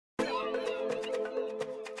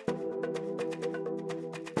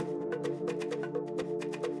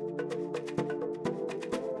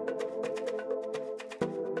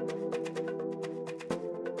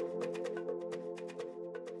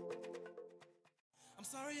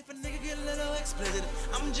Sorry if a nigga get a little explicit.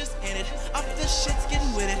 I'm just in it. Off the shit's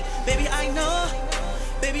getting with it. Baby, I know.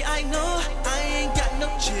 Baby, I know. I ain't got no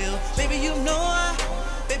chill. Baby, you know I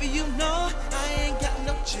ain't got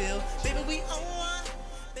no chill. Baby, we on one.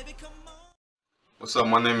 Baby, come on. What's up?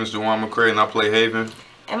 My name is Juwan McCray and I play Haven.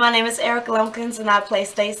 And my name is Eric Lumpkins and I play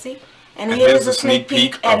Stacy. And here's a sneak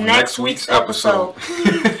peek at next week's episode.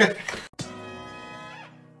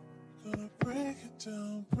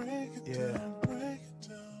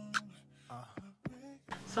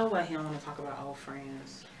 So what, he don't want to talk about old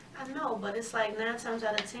friends? I know, but it's like 9 times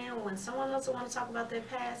out of 10 when someone doesn't want to talk about their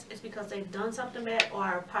past, it's because they've done something bad or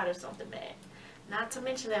are a part of something bad. Not to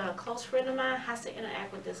mention that a close friend of mine has to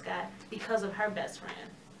interact with this guy because of her best friend.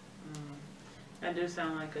 That do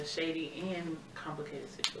sound like a shady and complicated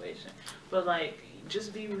situation. But like,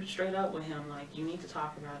 just be straight up with him. Like, you need to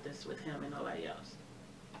talk about this with him and nobody else.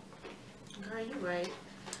 Girl, you right.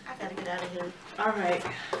 I gotta get out of here. Alright,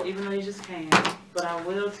 even though you just came. But I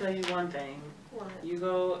will tell you one thing. What? You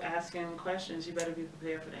go asking questions, you better be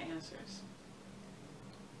prepared for the answers.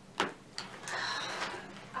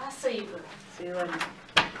 I'll see you, girl. See you later.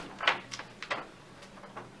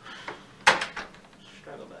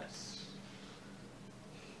 Struggle bus.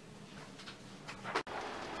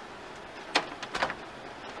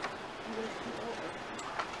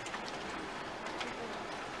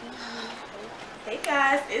 Hey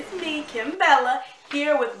guys, it's me, Kim Bella,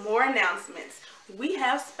 here with more announcements. We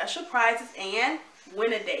have special prizes and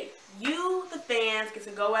win a date. You, the fans, get to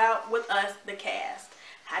go out with us, the cast.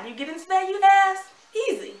 How do you get into that, you ask?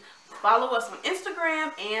 Easy. Follow us on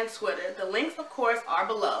Instagram and Twitter. The links, of course, are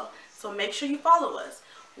below. So make sure you follow us.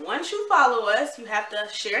 Once you follow us, you have to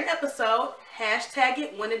share an episode, hashtag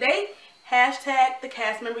it, win a date, hashtag the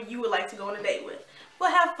cast member you would like to go on a date with. We'll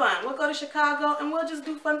have fun. We'll go to Chicago and we'll just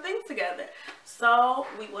do fun things together. So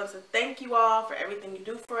we want to thank you all for everything you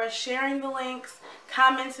do for us, sharing the links,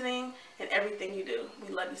 commenting, and everything you do.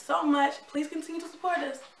 We love you so much. Please continue to support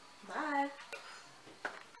us. Bye.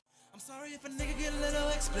 I'm sorry if a nigga get a little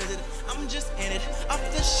explicit. I'm just in it. Off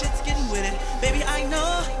the shit's getting with it. Baby, I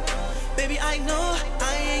know. Baby, I know.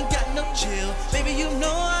 I ain't got no chill. Baby, you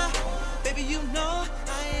know I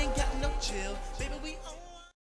ain't got no chill.